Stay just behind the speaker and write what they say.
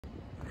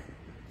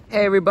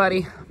Hey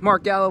everybody,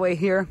 Mark Galloway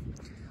here.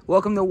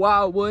 Welcome to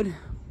Wildwood.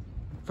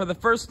 For the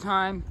first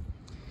time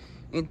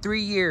in 3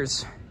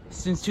 years,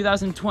 since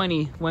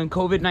 2020 when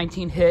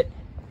COVID-19 hit,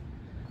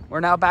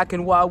 we're now back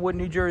in Wildwood,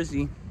 New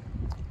Jersey.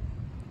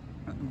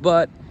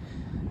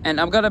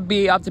 And I'm gonna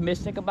be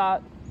optimistic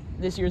about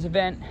this year's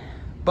event,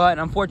 but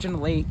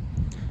unfortunately,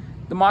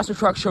 the monster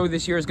truck show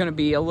this year is gonna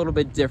be a little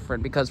bit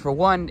different because for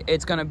one,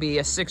 it's gonna be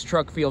a 6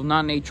 truck field,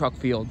 not an 8 truck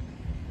field,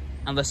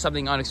 unless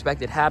something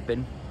unexpected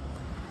happened.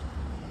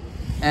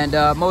 And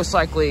most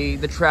likely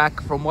the track,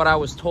 from what I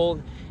was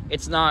told,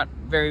 it's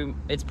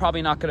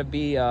probably not going to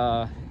be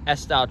a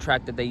S-style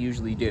track that they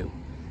usually do.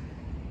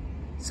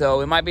 So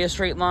it might be a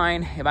straight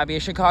line, it might be a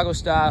Chicago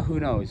style, who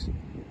knows.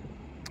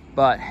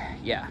 But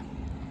yeah,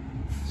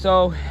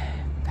 so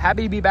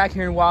happy to be back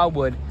here in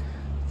Wildwood.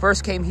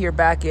 First came here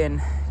back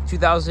in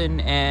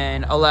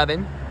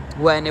 2011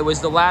 when it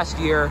was the last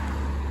year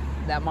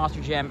that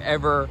Monster Jam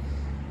ever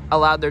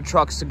allowed their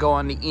trucks to go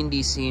on the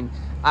indie scene.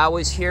 I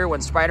was here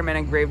when Spider-Man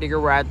and Gravedigger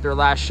were at their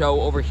last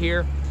show over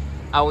here.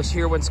 I was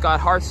here when Scott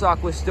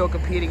Hartsock was still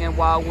competing in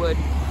Wildwood.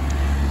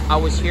 I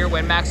was here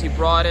when Maxie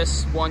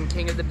Broadus won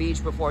King of the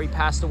Beach before he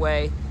passed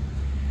away.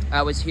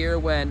 I was here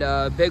when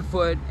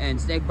Bigfoot and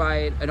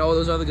Snakebite and all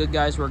those other good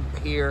guys were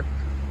here.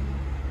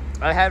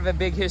 I have a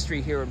big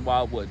history here in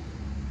Wildwood,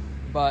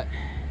 but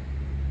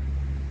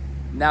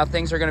now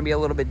things are going to be a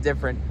little bit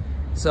different.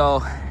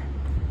 So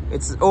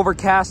it's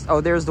overcast.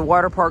 Oh, there's the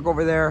water park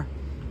over there.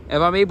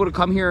 If I'm able to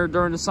come here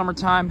during the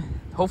summertime,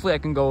 hopefully I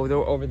can go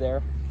over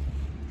there.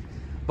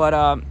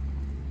 But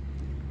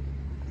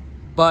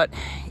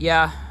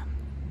yeah,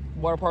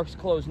 water park's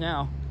closed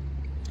now.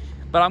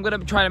 But I'm gonna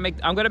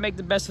make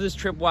the best of this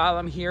trip while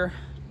I'm here.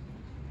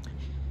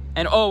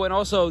 And oh, and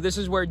also this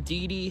is where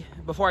Dee Dee,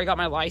 before I got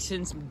my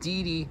license,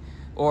 Dee Dee,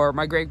 or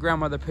my great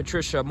grandmother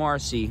Patricia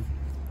Morrissey,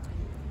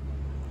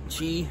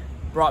 she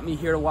brought me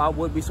here to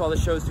Wildwood. We saw the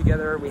shows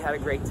together. We had a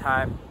great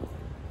time,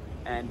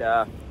 and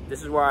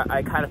this is where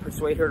I kind of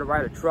persuade her to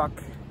ride a truck.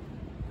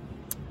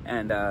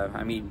 And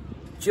I mean,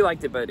 she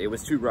liked it, but it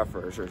was too rough for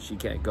her, so she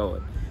can't go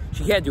it.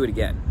 She can't do it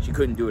again. She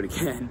couldn't do it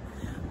again.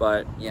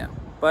 But yeah.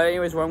 But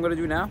anyways, what I'm gonna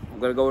do now, I'm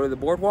gonna go to the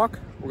boardwalk.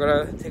 We're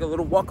gonna take a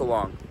little walk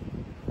along.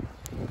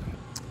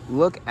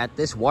 Look at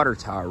this water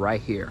tower right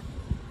here.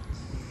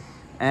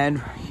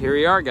 And here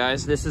we are,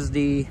 guys. This is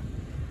the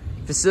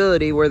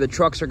facility where the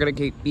trucks are gonna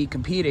be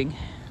competing.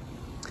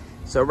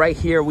 So right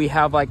here we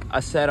have like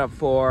a setup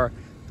for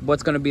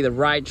what's going to be the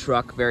ride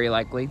truck, very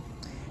likely.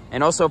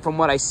 And also from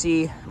what I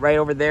see right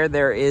over there,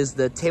 there is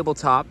the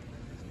tabletop.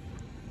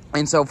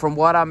 And so from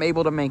what I'm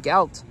able to make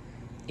out,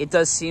 it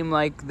does seem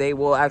like they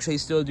will actually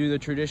still do the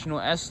traditional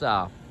S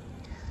style.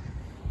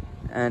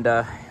 And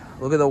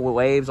look at the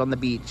waves on the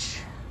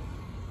beach.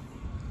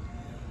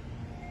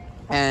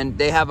 And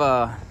they have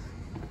a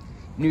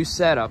new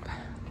setup.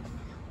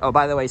 Oh,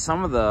 by the way,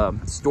 some of the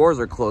stores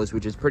are closed,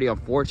 which is pretty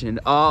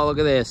unfortunate. Oh, look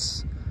at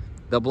this.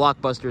 The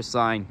Blockbuster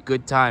sign,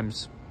 good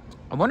times.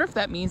 I wonder if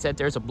that means that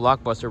there's a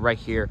Blockbuster right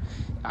here.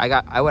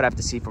 I would have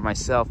to see for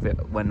myself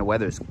when the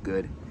weather's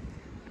good.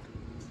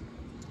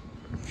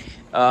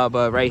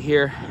 But right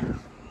here,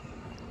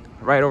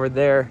 right over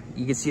there,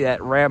 you can see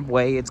that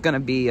rampway. It's gonna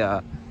be,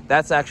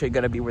 that's actually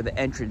gonna be where the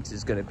entrance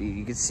is gonna be.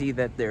 You can see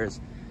that there's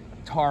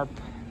tarp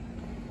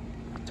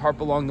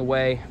along the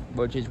way,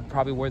 which is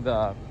probably where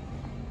the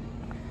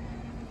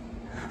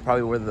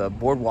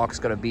boardwalk's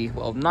gonna be.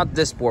 Well, not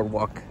this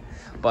boardwalk,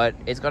 but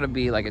it's gonna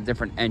be like a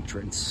different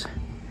entrance.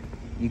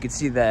 You can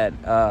see that,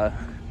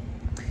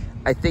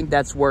 I think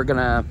that's where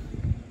the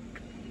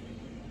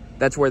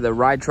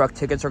ride truck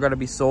tickets are gonna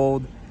be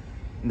sold.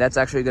 And that's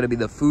actually gonna be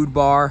the food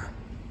bar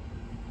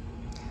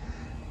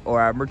or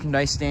our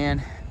merchandise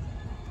stand.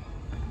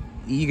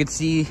 You can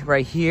see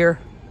right here,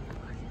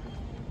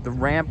 the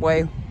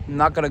rampway. I'm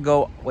not gonna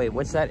go, wait,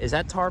 what's that? Is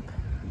that tarp?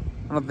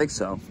 I don't think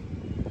so.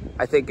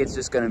 I think it's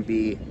just gonna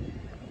be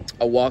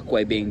a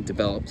walkway being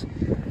developed.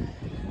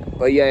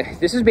 But yeah,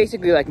 this is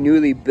basically like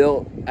newly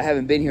built. I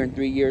haven't been here in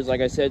 3 years,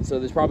 like I said, so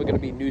there's probably gonna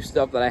be new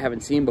stuff that I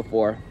haven't seen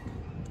before.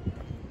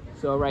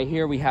 So right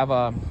here we have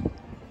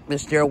the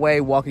stairway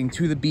walking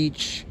to the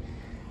beach.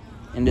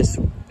 And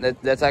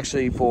that's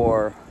actually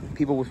for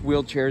people with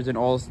wheelchairs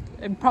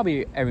and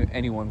probably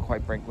anyone,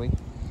 quite frankly.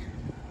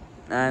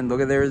 And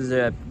look at, there's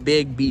a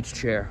big beach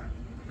chair.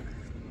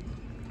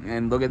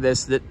 And look at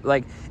this,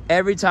 like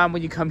every time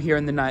when you come here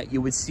in the night,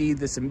 you would see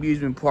this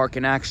amusement park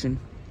in action.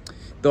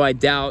 Though I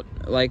doubt,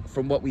 like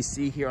from what we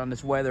see here on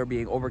this weather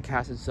being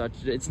overcast and such,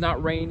 it's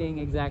not raining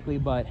exactly,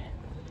 but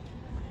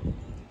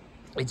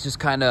it's just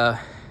kind of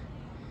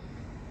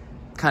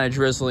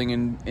drizzling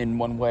in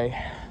one way.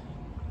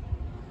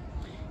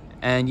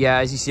 And yeah,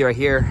 as you see right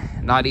here,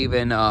 not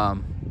even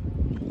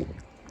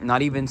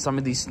some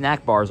of these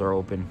snack bars are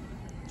open.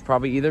 It's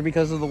probably either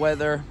because of the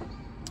weather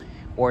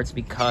or it's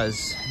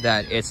because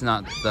that it's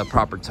not the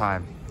proper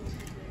time.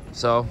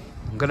 So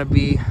I'm gonna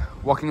be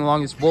walking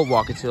along this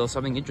boardwalk until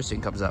something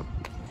interesting comes up.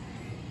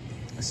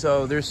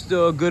 So there's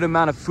still a good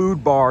amount of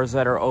food bars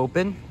that are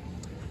open,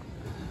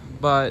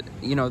 but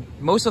you know,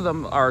 most of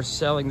them are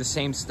selling the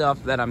same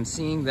stuff that I'm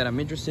seeing that I'm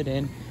interested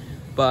in.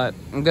 But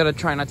I'm gonna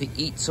try not to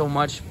eat so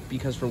much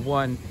because, for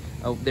one,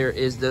 there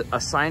is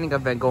a signing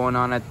event going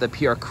on at the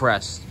PR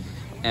Crest,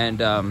 and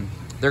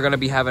they're gonna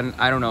be having,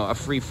 I don't know, a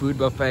free food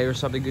buffet or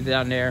something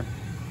down there.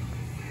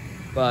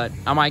 But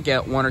I might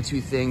get 1 or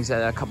 2 things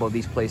at a couple of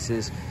these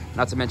places.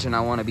 Not to mention,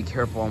 I want to be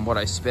careful on what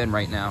I spend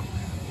right now.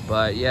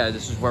 But yeah,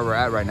 this is where we're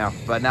at right now.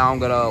 But now I'm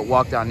gonna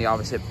walk down the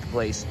opposite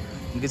place.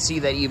 You can see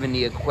that even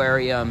the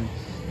aquarium,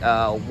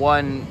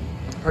 one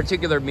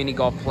particular mini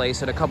golf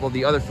place, and a couple of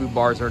the other food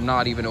bars are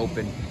not even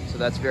open. So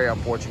that's very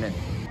unfortunate.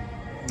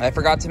 I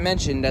forgot to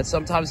mention that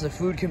sometimes the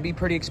food can be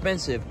pretty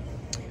expensive.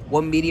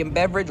 One medium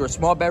beverage or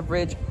small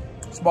beverage,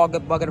 small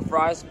bucket of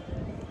fries,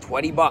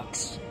 20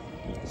 bucks.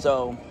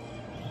 So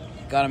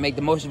gotta make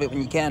the most of it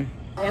when you can.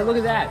 Hey, look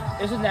at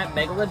that. Isn't that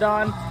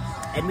Megalodon?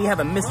 And we have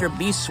a Mr.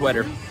 Beast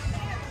sweater.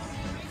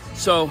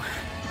 So,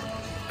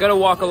 gonna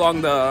walk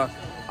along the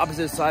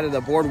opposite side of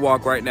the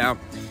boardwalk right now.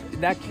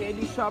 That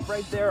candy shop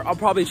right there, I'll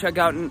probably check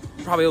out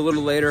probably a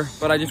little later,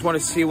 but I just want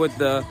to see what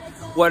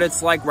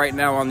it's like right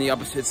now on the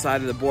opposite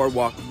side of the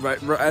boardwalk,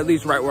 at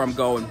least right where I'm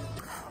going.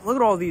 Look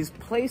at all these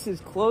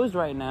places closed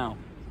right now.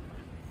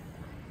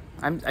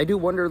 I do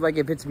wonder, like,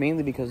 if it's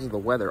mainly because of the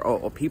weather.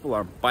 Oh, people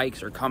on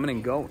bikes are coming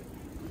and going.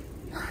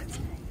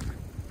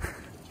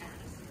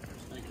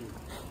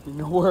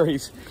 No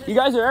worries. You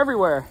guys are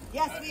everywhere.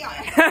 Yes, we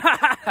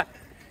are.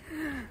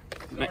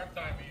 It's our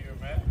time of year,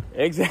 man.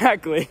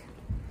 Exactly.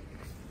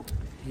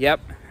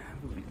 Yep.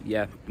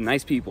 Yeah,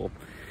 nice people.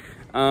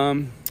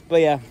 But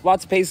yeah,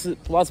 lots of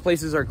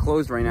places are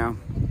closed right now.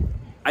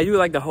 I do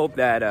like to hope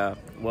that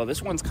well,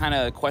 this one's kind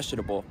of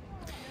questionable.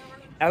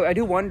 I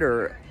do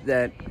wonder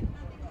that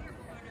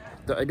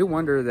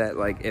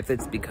like if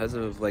it's because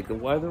of like the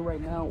weather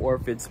right now, or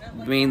if it's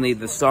mainly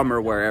the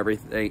summer where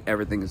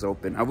everything is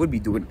open. I would be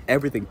doing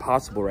everything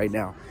possible right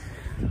now.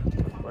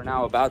 We're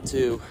now about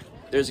to,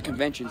 there's a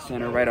convention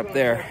center right up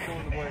there.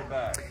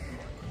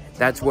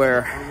 That's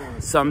where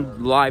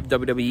some live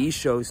WWE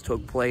shows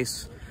took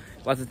place.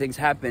 Lots of things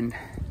happened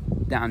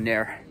down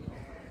there.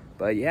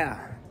 But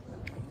yeah,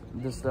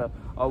 just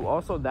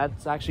also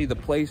that's actually the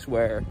place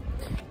where,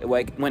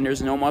 like, when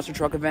there's no monster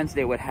truck events,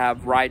 they would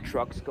have ride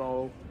trucks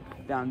go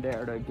down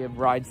there to give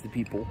rides to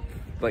people.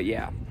 But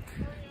yeah,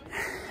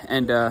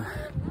 and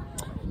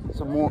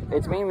some more.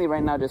 It's mainly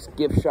right now just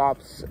gift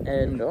shops,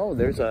 and oh,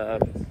 there's a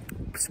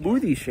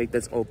smoothie shake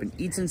that's open,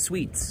 Eats and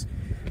Sweets.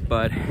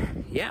 But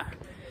yeah,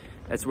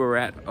 that's where we're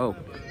at. Oh,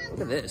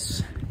 look at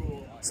this,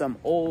 some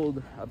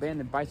old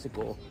abandoned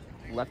bicycle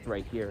left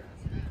right here,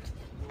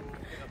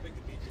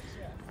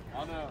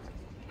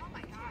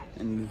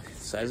 and the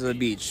size of the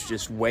beach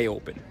just way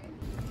open.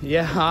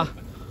 Yeah.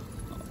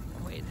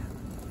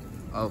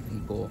 Oh,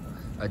 people,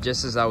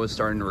 just as I was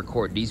starting to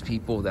record, these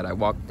people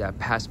that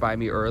passed by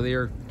me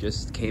earlier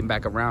just came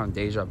back around.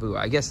 Deja vu.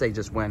 I guess they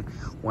just went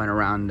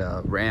around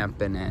the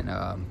ramp and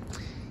then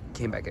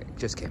came back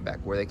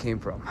where they came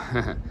from.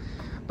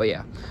 But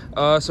yeah,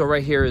 so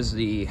right here is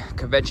the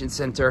convention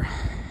center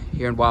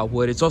here in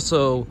Wildwood. It's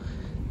also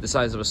the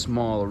size of a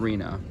small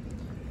arena.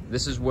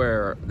 This is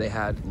where they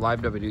had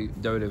live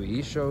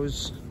WWE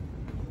shows,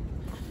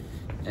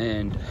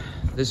 and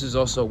this is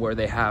also where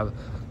they have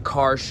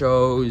car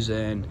shows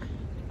and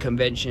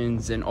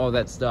conventions and all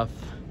that stuff.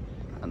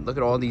 And look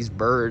at all these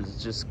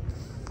birds just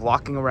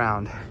flocking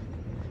around.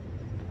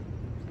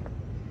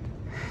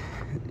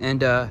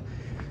 And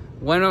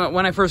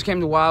when I first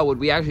came to Wildwood,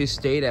 we actually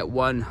stayed at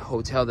one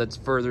hotel that's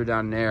further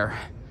down there.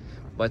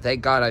 But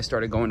thank God I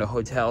started going to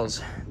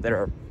hotels that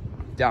are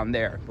down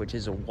there, which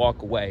is a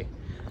walk away.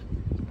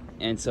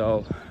 And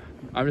so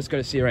I'm just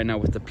gonna see right now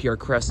what the PR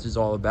Crest is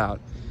all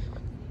about,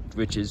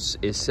 which is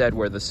said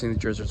where the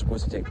signatures are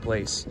supposed to take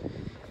place.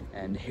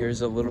 And here's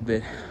a little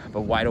bit of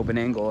a wide open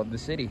angle of the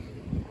city.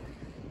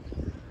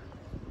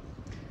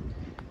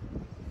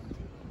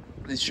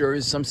 This sure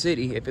is some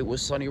city. If it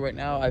was sunny right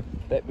now, I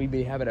bet we'd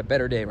be having a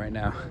better day right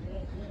now.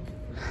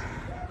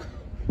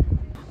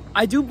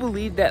 I do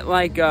believe that,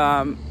 like,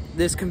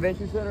 this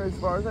convention center, as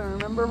far as I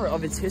remember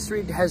of its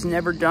history, has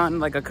never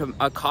done like a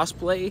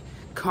cosplay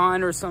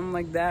con or something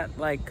like that.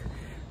 Like,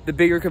 the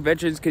bigger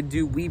conventions could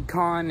do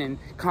WeebCon and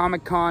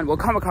Comic-Con. Well,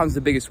 Comic-Con's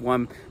the biggest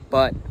one,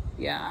 but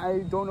yeah, I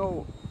don't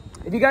know.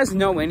 If you guys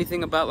know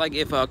anything about, like,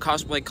 if a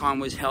cosplay con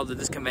was held at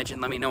this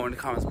convention, let me know in the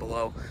comments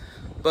below.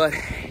 But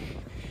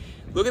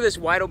look at this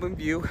wide open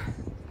view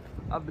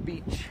of the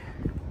beach.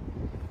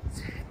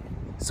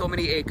 So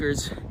many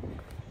acres.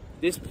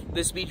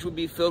 This beach would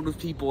be filled with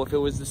people if it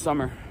was the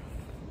summer.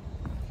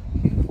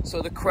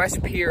 So the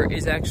Crest Pier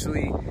is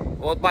actually,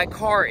 well, by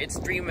car it's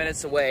 3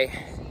 minutes away.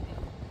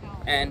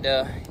 And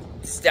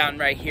it's down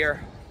right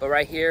here. But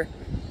right here,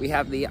 we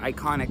have the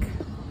iconic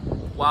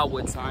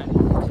Wildwood sign.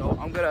 So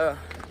I'm gonna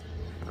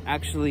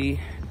actually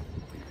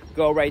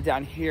go right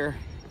down here,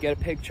 get a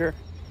picture.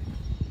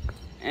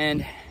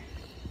 And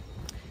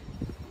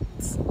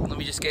let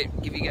me just give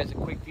you guys a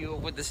quick view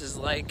of what this is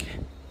like.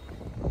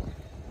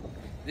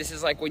 This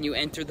is like when you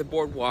enter the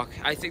boardwalk.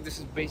 I think this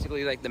is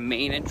basically like the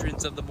main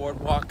entrance of the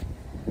boardwalk.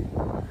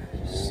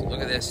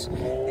 Look at this.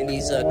 And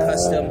these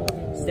custom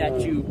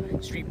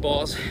statue street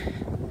balls.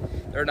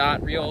 They're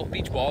not real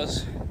beach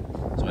balls.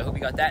 So I hope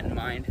you got that in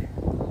mind.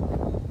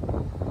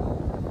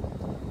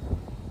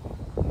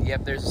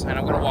 Yep, there's a sign.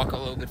 I'm gonna walk a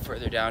little bit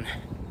further down.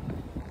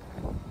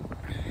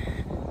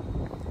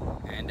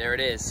 And there it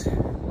is.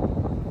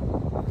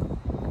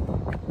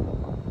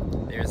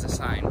 There's the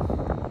sign.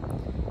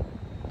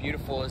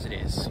 Beautiful as it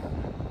is.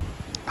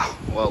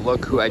 Well,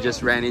 look who I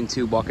just ran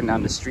into walking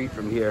down the street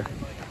from here.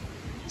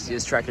 See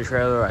this tractor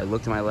trailer? I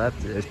look to my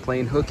left. There's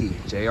Plain Hooky,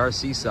 J.R.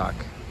 Seasock.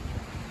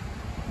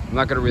 I'm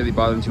not gonna really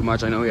bother him too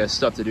much. I know he has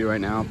stuff to do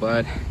right now,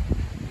 but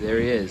there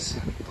he is,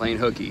 Plain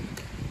Hooky.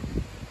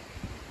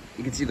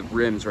 You can see the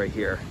rims right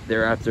here.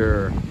 They're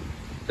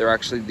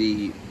actually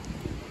the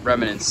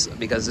remnants,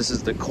 because this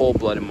is the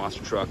cold-blooded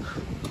monster truck.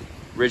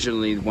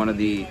 Originally one of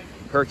the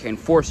Hurricane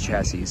Force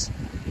chassis.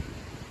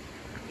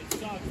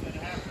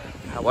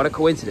 What a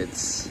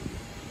coincidence.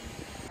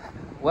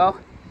 Well,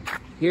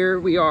 here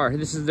we are.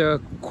 This is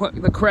the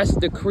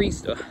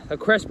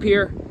Crest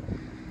Pier,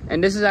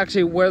 and this is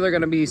actually where they're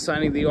going to be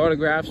signing the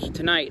autographs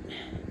tonight.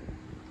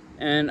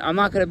 And I'm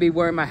not going to be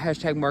wearing my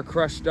hashtag Mark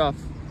Crush stuff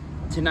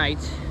tonight.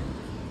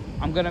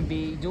 I'm going to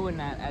be doing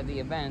that at the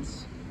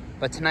events,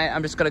 but tonight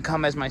I'm just going to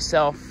come as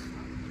myself.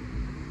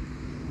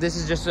 This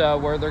is just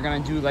where they're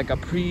going to do like a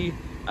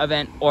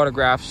pre-event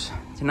autographs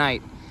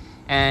tonight.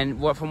 And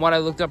from what I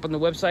looked up on the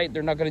website,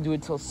 they're not going to do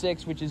it till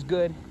 6, which is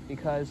good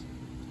because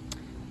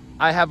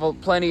I have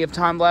plenty of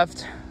time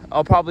left.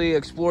 I'll probably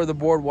explore the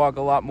boardwalk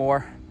a lot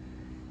more,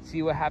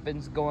 see what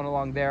happens going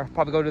along there.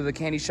 Probably go to the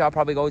candy shop,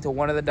 probably go to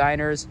one of the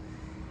diners,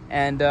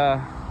 and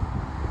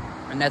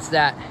that's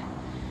that.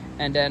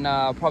 And then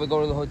I'll probably go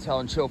to the hotel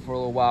and chill for a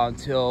little while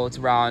until it's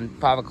around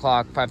 5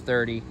 o'clock,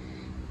 5:30,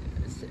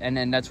 and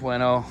then that's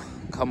when I'll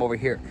come over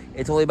here.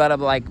 It's only about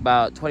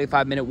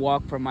 25-minute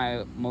walk from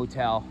my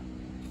motel.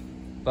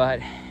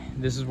 But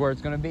this is where it's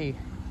gonna be.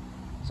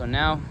 So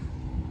now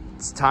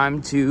it's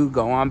time to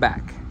go on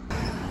back.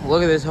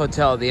 Look at this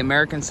hotel, the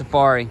American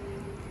Safari.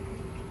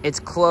 It's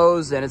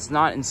closed and it's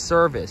not in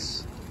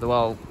service.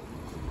 Well,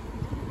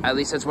 at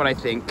least that's what I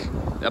think.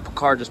 A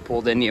car just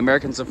pulled in, the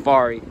American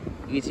Safari.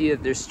 You can see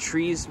that there's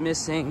trees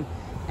missing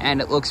and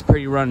it looks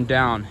pretty run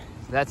down.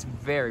 That's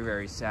very,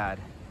 very sad.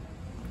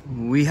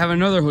 We have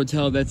another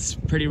hotel that's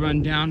pretty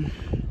run down.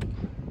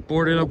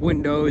 Boarded up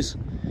windows.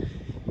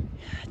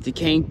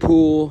 Decaying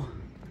pool,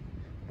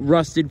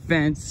 rusted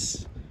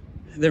fence.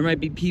 There might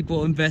be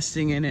people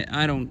investing in it,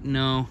 I don't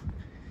know.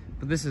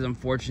 But this is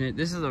unfortunate.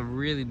 This is a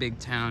really big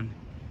town.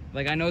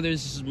 Like, I know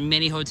there's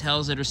many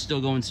hotels that are still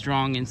going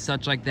strong and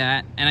such like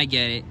that, and I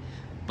get it.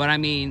 But I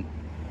mean,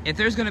 if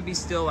there's gonna be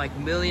still like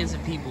millions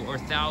of people, or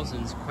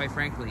thousands, quite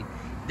frankly,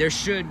 there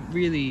should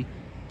really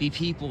be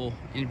people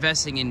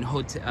investing in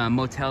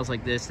motels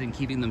like this and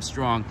keeping them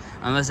strong.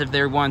 Unless if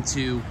they want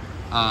to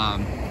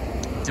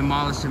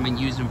demolish them and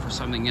use them for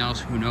something else,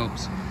 who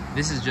knows.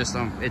 This is just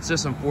it's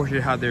just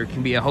unfortunate how there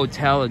can be a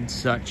hotel and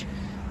such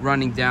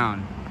running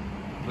down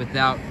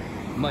without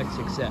much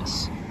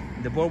success.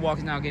 The boardwalk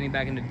is now getting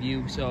back into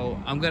view, so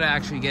I'm gonna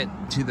actually get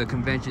to the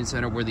convention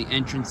center where the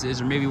entrance is,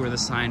 or maybe where the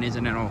sign is,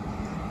 and then I'll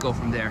go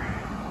from there.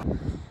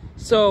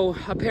 So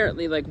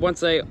apparently, like,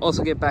 once I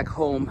also get back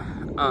home,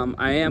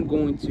 I am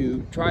going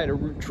to try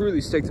to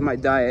truly stick to my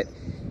diet,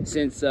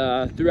 since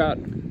throughout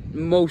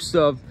most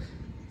of,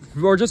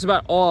 or just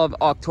about all of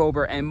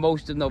October and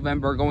most of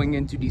November going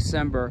into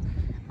December,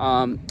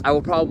 I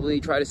will probably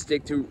try to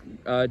stick to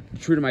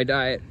true to my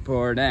diet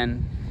for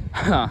then.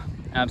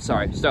 I'm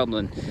sorry,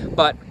 stumbling.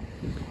 But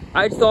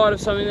I thought of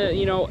something that,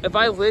 you know, if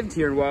I lived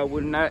here in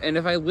Wildwood and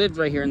if I lived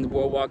right here in the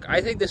boardwalk, I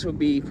think this would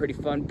be pretty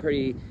fun,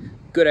 pretty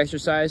good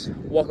exercise.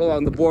 Walk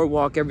along the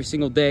boardwalk every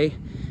single day.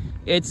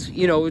 It's,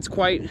 you know, it's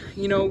quite,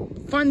 you know,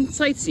 fun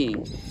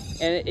sightseeing.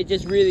 And it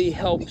just really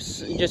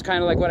helps, just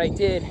kind of like what I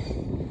did.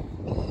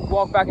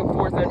 Walk back and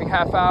forth every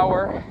half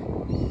hour,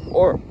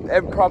 or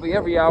probably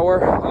every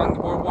hour on the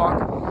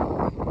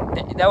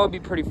boardwalk. That would be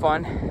pretty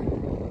fun,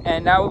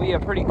 and that would be a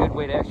pretty good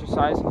way to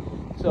exercise.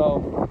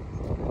 So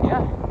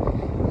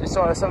yeah, just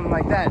sort of something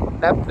like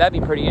that'd be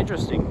pretty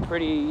interesting,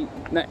 pretty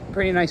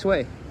nice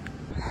way.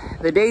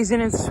 The Days Inn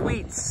and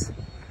Suites,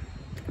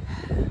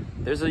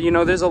 there's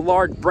a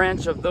large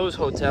branch of those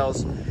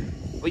hotels,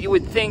 but you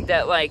would think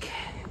that, like,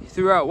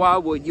 throughout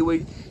Wildwood you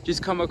would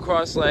just come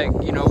across, like,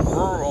 you know,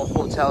 rural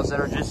hotels that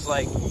are just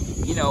like,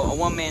 you know, a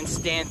one-man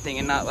stand thing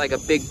and not like a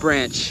big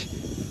branch.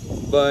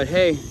 But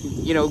hey,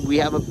 you know, we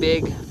have a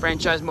big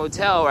franchise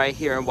motel right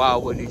here in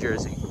Wildwood, New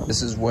Jersey.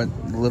 This is what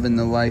living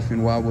the life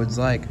in Wildwood's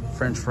like.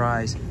 French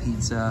fries,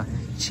 pizza,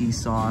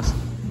 cheese sauce,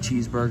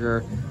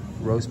 cheeseburger,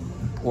 roast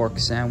pork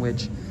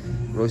sandwich,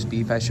 roast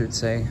beef, I should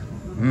say.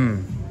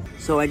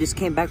 So I just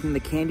came back from the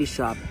candy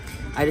shop.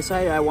 I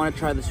decided I want to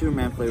try the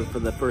Superman flavor for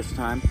the first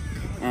time,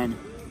 and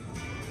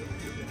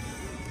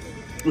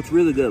it's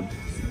really good.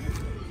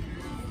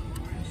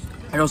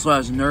 It also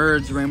has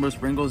Nerds, Rainbow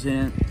Sprinkles in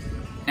it,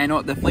 and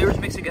the flavors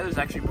mixed together is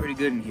actually pretty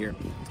good in here.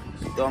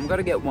 So I'm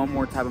gonna get one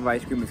more type of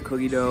ice cream with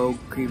cookie dough,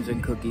 creams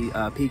and cookie,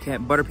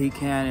 pecan, butter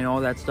pecan, and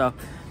all that stuff.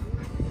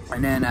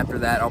 And then after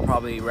that, I'll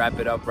probably wrap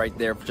it up right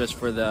there just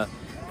for the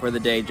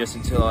day, just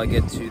until I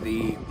get to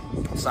the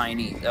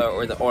signee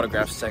or the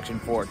autograph section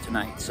for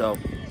tonight. So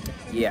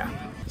yeah,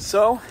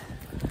 so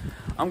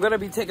I'm gonna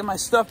be taking my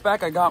stuff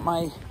back.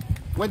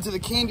 Went to the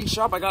candy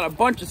shop. I got a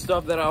bunch of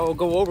stuff that I'll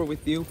go over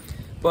with you,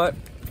 but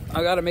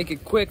I gotta make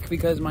it quick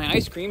because my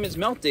ice cream is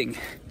melting.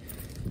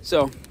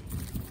 So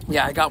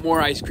yeah, I got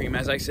more ice cream,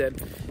 as I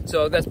said.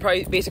 So that's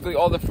probably basically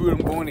all the food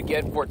I'm going to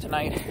get for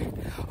tonight,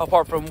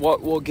 apart from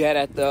what we'll get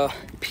at the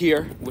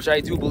pier, which I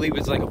do believe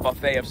is like a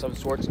buffet of some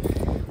sorts.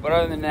 But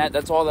other than that,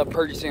 that's all the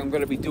purchasing I'm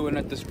going to be doing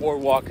at this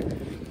boardwalk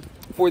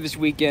for this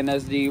weekend,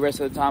 as the rest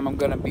of the time I'm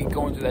going to be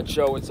going to that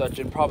show and such,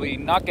 and probably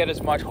not get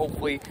as much,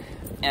 hopefully,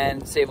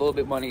 and save a little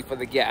bit money for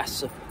the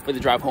gas for the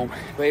drive home.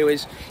 But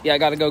anyways, yeah, I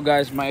got to go,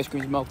 guys. My ice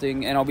cream's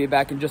melting, and I'll be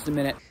back in just a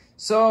minute.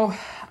 So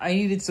I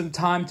needed some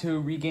time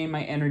to regain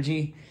my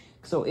energy.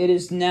 So it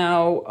is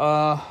now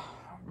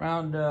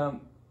around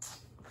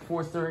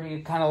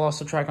 4:30. Kind of lost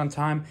the track on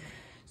time.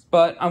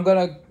 But I'm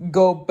going to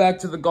go back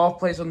to the golf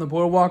place on the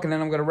boardwalk, and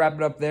then I'm going to wrap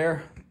it up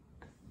there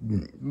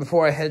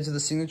before I head to the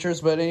signatures.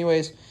 But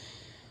anyways,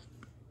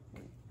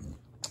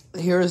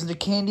 here is the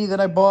candy that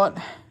I bought.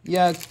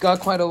 Yeah, it's got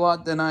quite a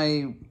lot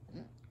a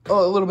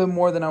little bit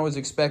more than I was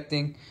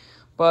expecting.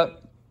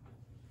 But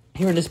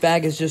here in this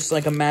bag is just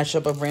like a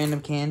mashup of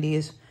random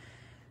candies.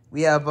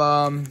 We have,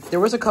 there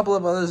was a couple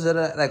of others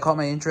that caught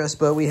my interest,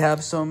 but we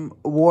have some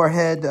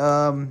warhead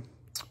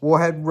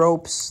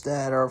ropes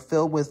that are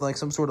filled with like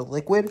some sort of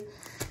liquid,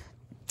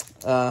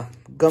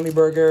 gummy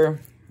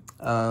burger,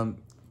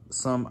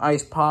 some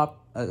ice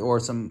pop or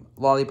some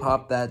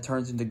lollipop that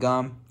turns into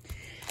gum,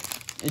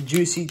 and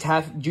juicy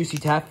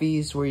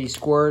taffies where you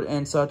squirt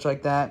and such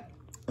like that,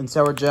 and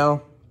sour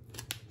gel,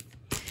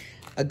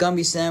 a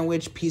gummy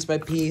sandwich piece by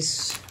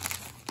piece.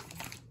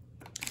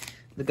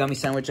 The gummy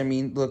sandwich, I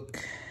mean,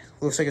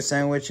 looks like a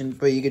sandwich,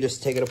 but you could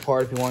just take it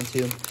apart if you want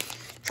to.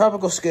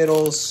 Tropical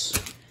Skittles.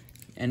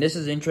 And this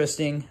is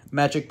interesting.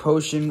 Magic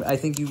Potion. I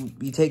think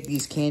you take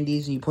these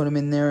candies and you put them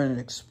in there and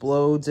it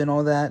explodes and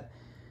all that.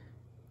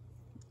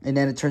 And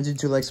then it turns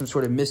into like some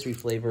sort of mystery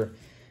flavor.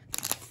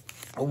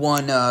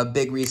 One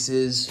Big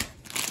Reese's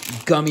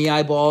gummy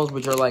eyeballs,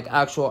 which are like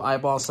actual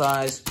eyeball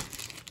size.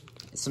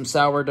 Some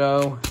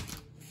sourdough.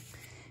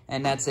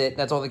 And that's it.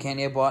 That's all the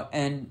candy I bought.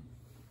 And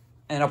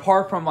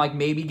apart from like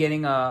maybe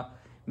getting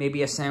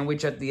maybe a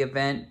sandwich at the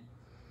event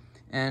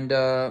and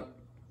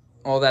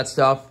all that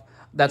stuff,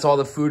 that's all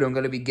the food I'm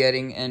going to be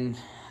getting, and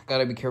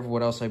gotta be careful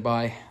what else I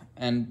buy.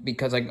 And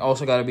because I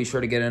also gotta be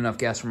sure to get enough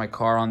gas for my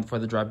car for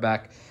the drive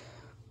back.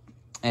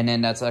 And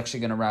then that's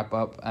actually going to wrap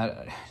up.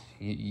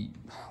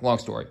 Long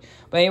story.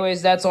 But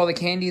anyways, that's all the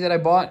candy that I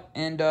bought.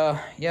 And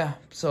yeah,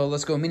 so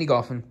let's go mini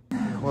golfing.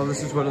 Well,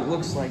 this is what it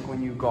looks like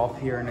when you golf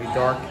here in the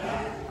dark.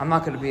 I'm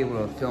not going to be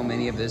able to film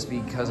any of this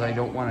because I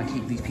don't want to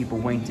keep these people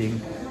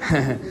waiting.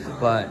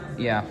 But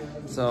yeah,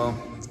 so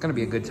it's going to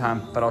be a good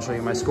time. But I'll show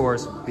you my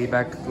scores. Be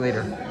back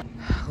later.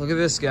 Look at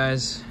this,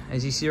 guys.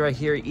 As you see right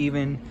here,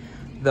 even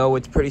though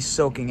it's pretty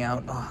soaking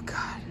out. Oh,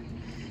 God.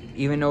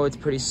 Even though it's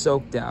pretty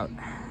soaked out,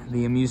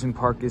 the amusement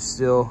park is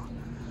still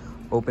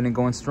open and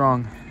going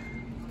strong.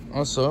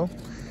 Also,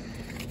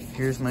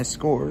 here's my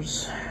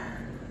scores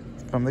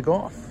from the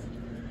golf.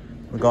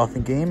 The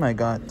golfing game, I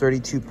got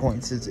 32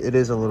 points. It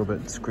is a little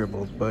bit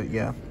scribbled, but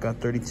yeah, got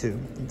 32.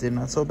 It did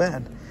not so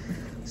bad.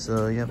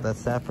 So yeah,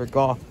 that's that for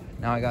golf.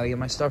 Now I gotta get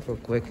my stuff real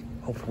quick.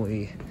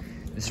 Hopefully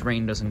this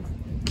rain doesn't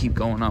keep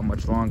going on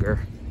much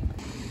longer.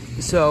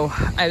 So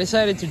I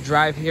decided to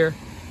drive here.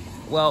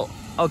 Well,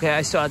 okay,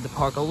 I still had to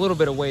park a little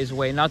bit of ways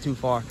away, not too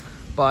far.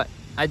 But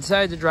I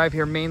decided to drive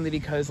here mainly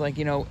because, like,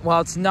 you know,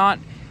 while it's not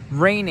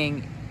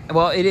raining,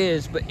 well, it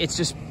is, but it's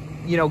just,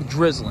 you know,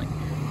 drizzling.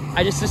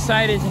 I just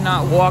decided to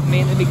not walk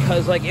mainly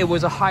because, like, it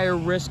was a higher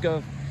risk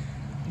of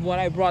when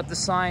I brought the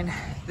sign,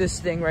 this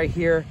thing right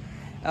here,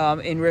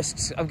 in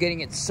risks of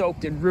getting it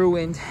soaked and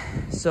ruined.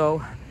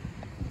 So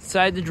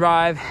decided to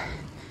drive,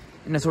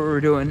 and that's what we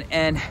were doing.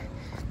 And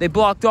they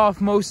blocked off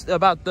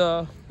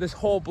this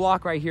whole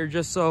block right here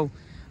just so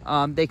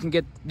they can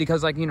get,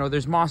 because, like, you know,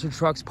 there's monster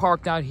trucks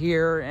parked out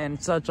here and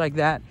such like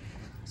that.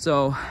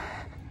 So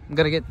I'm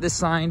gonna get this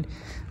signed.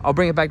 I'll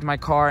bring it back to my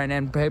car, and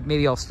then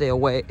maybe I'll stay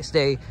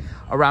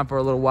around for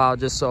a little while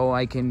just so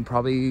I can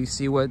probably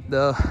see what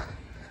the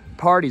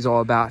party's all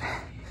about.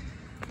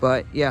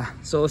 But yeah,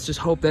 so let's just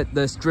hope that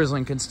this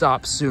drizzling can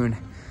stop soon.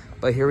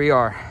 But here we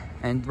are,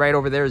 and right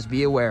over there is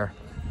Be Aware.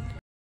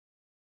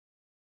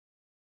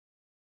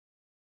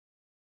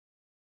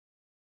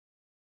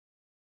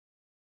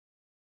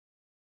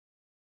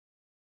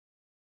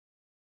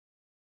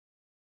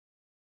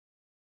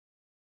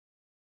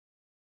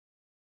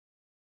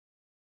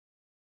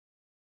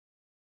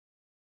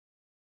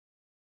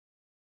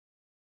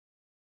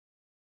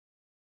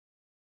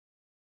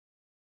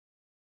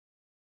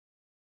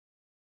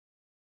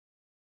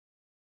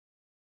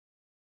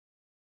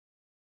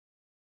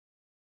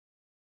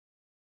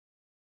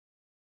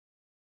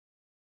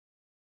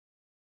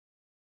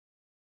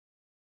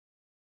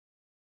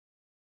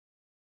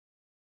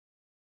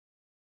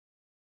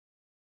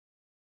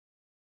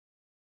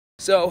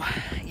 So,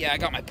 yeah, I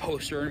got my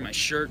poster and my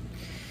shirt.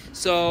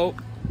 So,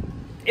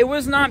 it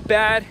was not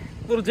bad.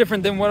 A little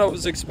different than what I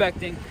was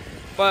expecting.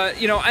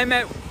 But, you know, I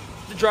met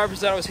the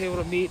drivers that I was able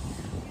to meet.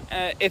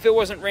 If it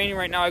wasn't raining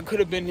right now, I could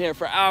have been here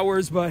for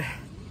hours. But,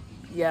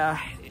 yeah,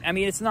 I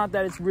mean, it's not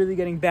that it's really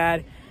getting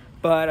bad.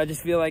 But I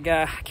just feel like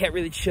I can't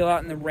really chill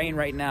out in the rain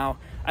right now.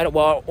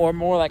 Or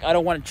more like I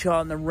don't want to chill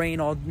out in the rain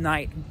all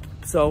night.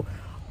 So,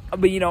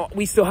 but you know,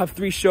 we still have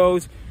 3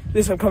 shows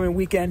this upcoming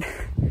weekend.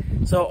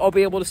 So I'll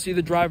be able to see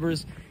the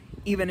drivers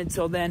even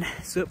until then.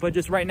 So, but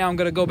just right now, I'm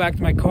going to go back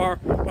to my car,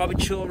 probably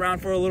chill around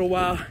for a little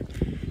while.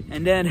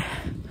 And then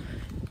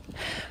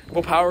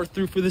we'll power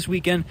through for this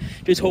weekend.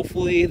 Just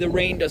hopefully the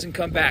rain doesn't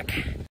come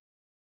back.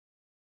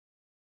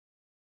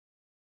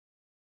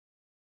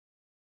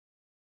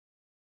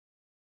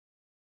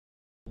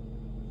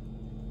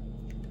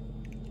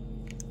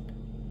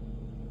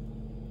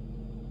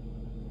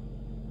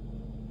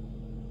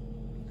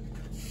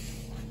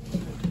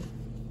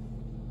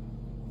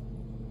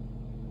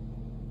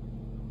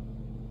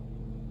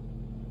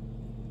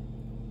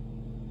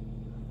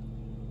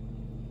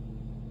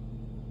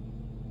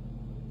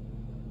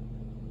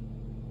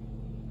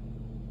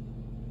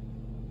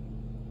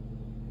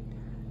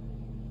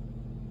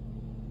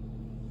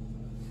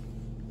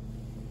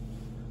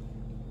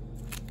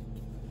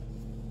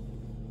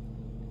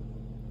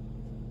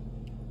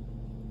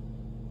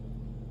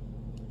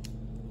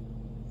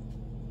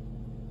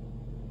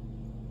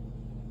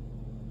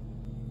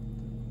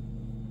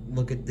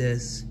 Look at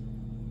this.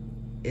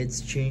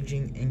 It's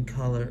changing in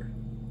color.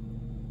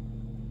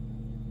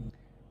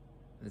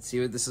 Let's see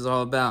what this is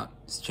all about.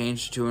 It's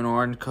changed to an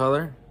orange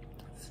color,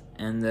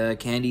 and the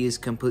candy is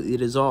completely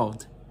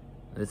dissolved.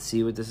 Let's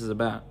see what this is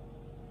about.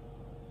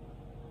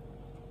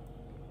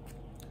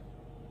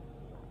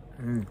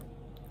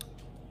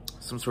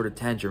 Some sort of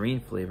tangerine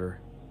flavor.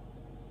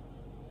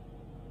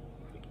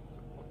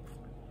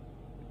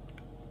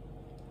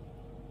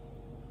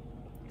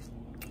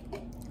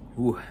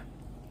 Ooh.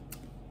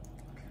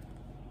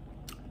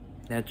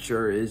 That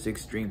sure is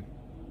extreme.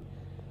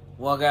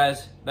 Well,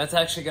 guys, that's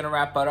actually going to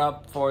wrap it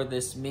up for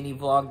this mini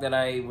vlog that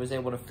I was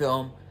able to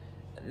film.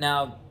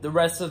 Now, the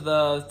rest of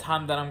the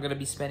time that I'm going to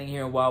be spending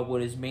here in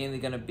Wildwood is mainly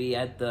going to be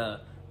at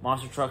the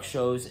monster truck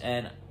shows,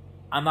 and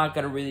I'm not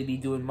going to really be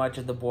doing much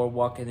at the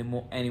Boardwalk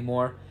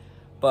anymore.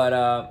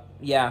 But,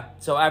 yeah,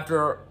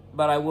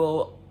 but I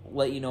will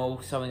let you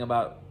know something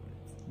about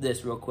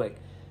this real quick.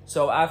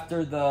 So,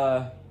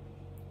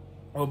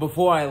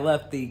 before I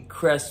left the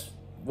Crest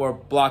or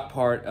block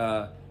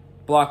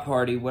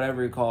party,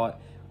 whatever you call it,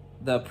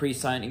 the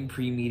pre-signing,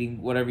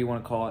 pre-meeting, whatever you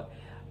want to call it.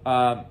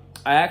 I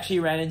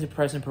actually ran into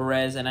Preston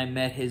Perez, and I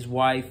met his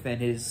wife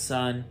and his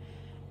son,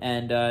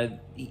 and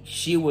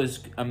she was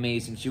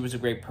amazing. She was a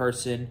great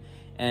person,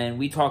 and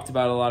we talked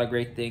about a lot of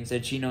great things,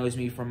 and she knows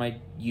me from my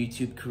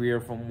YouTube career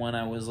from when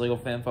I was Lego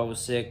Fan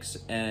 506,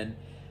 and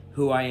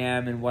who I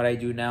am and what I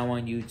do now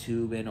on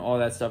YouTube and all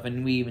that stuff,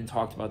 and we even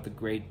talked about the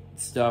great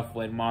stuff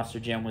when Monster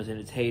Jam was in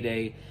its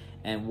heyday,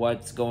 and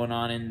what's going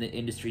on in the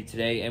industry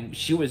today. And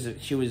she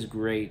was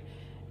great.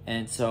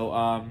 And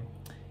so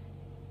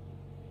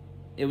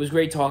it was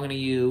great talking to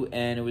you,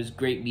 and it was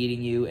great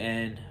meeting you,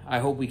 and I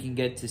hope we can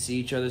get to see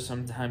each other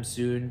sometime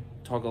soon,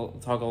 talk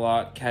a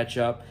lot, catch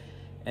up.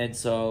 And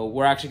so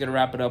we're actually going to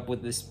wrap it up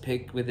with this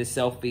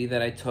selfie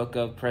that I took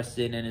of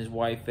Preston and his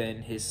wife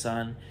and his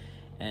son.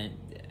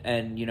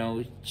 And you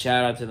know,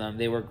 shout out to them.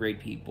 They were great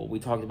people. We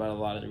talked about a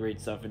lot of the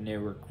great stuff, and they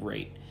were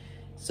great.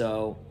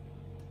 So,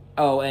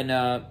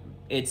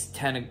 it's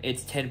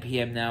 10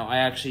 p.m. now. I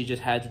actually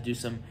just had to do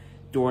some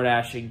door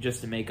dashing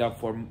just to make up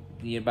for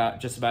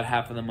about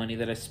half of the money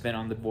that I spent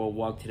on the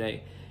Boardwalk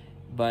today.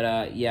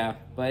 But yeah.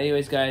 But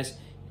anyways, guys,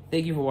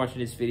 thank you for watching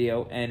this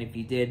video. And if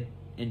you did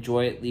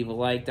enjoy it, leave a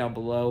like down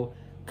below,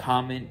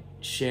 comment,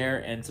 share,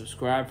 and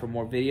subscribe for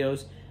more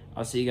videos.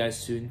 I'll see you guys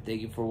soon.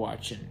 Thank you for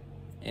watching.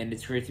 And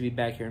it's great to be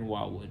back here in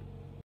Wildwood.